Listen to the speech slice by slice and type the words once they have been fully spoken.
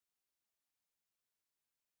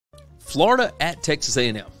Florida at Texas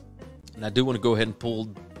A&M. And I do want to go ahead and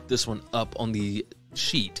pull this one up on the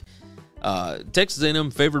sheet. Texas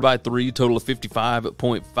A&M favored by 3, total of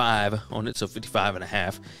 55.5 on it, so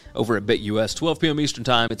 55.5 over at BetUS. 12 p.m. Eastern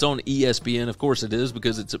Time. It's on ESPN. Of course it is,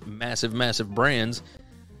 because it's massive, massive brands.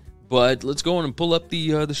 But let's go on and pull up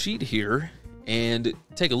the sheet here and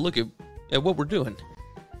take a look at what we're doing.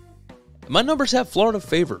 My numbers have Florida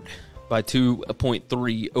favored by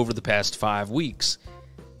 2.3 over the past 5 weeks.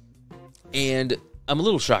 And I'm a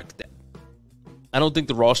little shocked at that. I don't think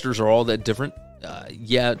the rosters are all that different.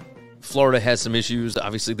 Florida has some issues.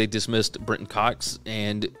 Obviously, they dismissed Brenton Cox,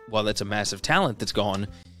 and while that's a massive talent that's gone,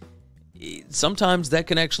 sometimes that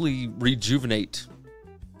can actually rejuvenate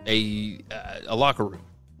a locker room,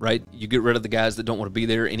 right? You get rid of the guys that don't want to be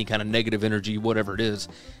there, any kind of negative energy, whatever it is,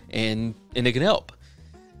 and it can help.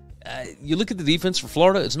 You look at the defense for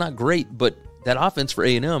Florida, it's not great, but that offense for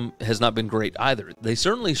A&M has not been great either. They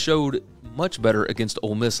certainly showed much better against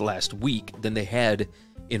Ole Miss last week than they had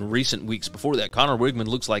in recent weeks before that. Connor Wigman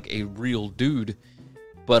looks like a real dude,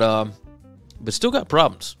 but still got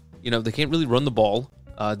problems. You know, they can't really run the ball.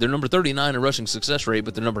 They're number 39 in rushing success rate,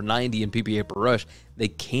 but they're number 90 in PPA per rush. They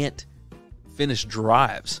can't finish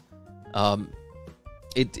drives.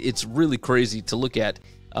 It's really crazy to look at.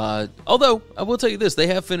 Although, I will tell you this, they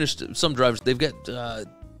have finished some drives. They've got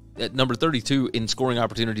at number 32 in scoring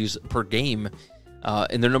opportunities per game,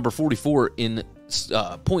 and they're number 44 in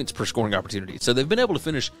points per scoring opportunity. So they've been able to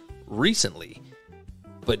finish recently,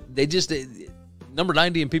 but they just number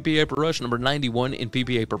 90 in PPA per rush, number 91 in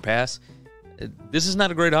PPA per pass. This is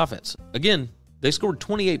not a great offense. Again, they scored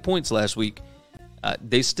 28 points last week.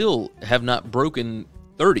 They still have not broken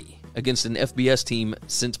 30 against an FBS team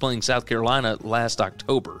since playing South Carolina last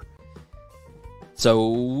October.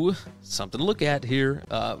 So, something to look at here.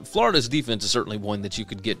 Florida's defense is certainly one that you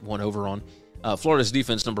could get one over on. Florida's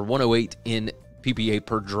defense, number 108 in PPA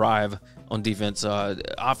per drive on defense.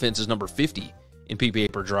 Offense is number 50 in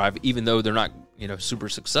PPA per drive, even though they're not, super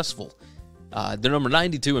successful. They're number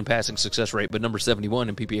 92 in passing success rate, but number 71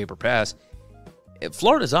 in PPA per pass.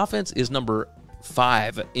 Florida's offense is number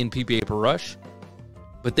 5 in PPA per rush,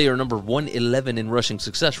 but they are number 111 in rushing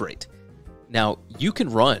success rate. Now, you can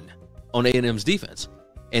run on A&M's defense,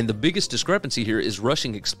 and the biggest discrepancy here is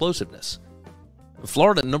rushing explosiveness.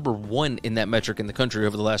 Florida, number 1 in that metric in the country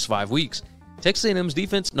over the last 5 weeks. Texas A&M's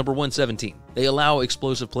defense, number 117. They allow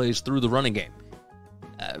explosive plays through the running game.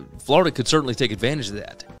 Florida could certainly take advantage of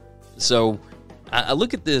that. So, I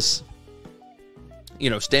look at this,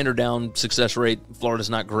 standard down success rate.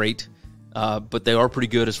 Florida's not great, but they are pretty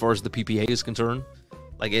good as far as the PPA is concerned.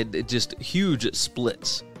 Like, it just huge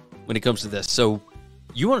splits when it comes to this. So,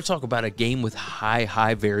 you want to talk about a game with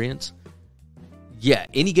high variance? Yeah,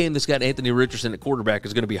 any game that's got Anthony Richardson at quarterback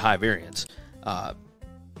is going to be high variance.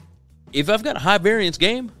 If I've got a high variance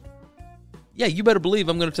game, yeah, you better believe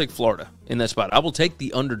I'm going to take Florida in that spot. I will take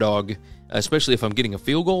the underdog, especially if I'm getting a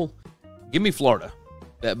field goal. Give me Florida,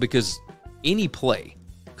 because any play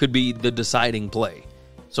could be the deciding play.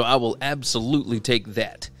 So I will absolutely take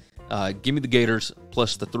that. Give me the Gators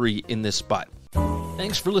plus the 3 in this spot.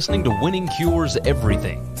 Thanks for listening to Winning Cures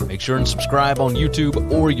Everything. Make sure and subscribe on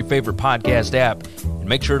YouTube or your favorite podcast app. And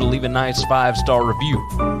make sure to leave a nice 5-star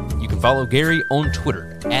review. You can follow Gary on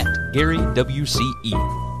Twitter at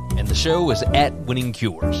GaryWCE. And the show is at Winning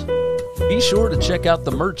Cures. Be sure to check out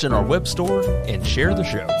the merch in our web store and share the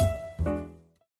show.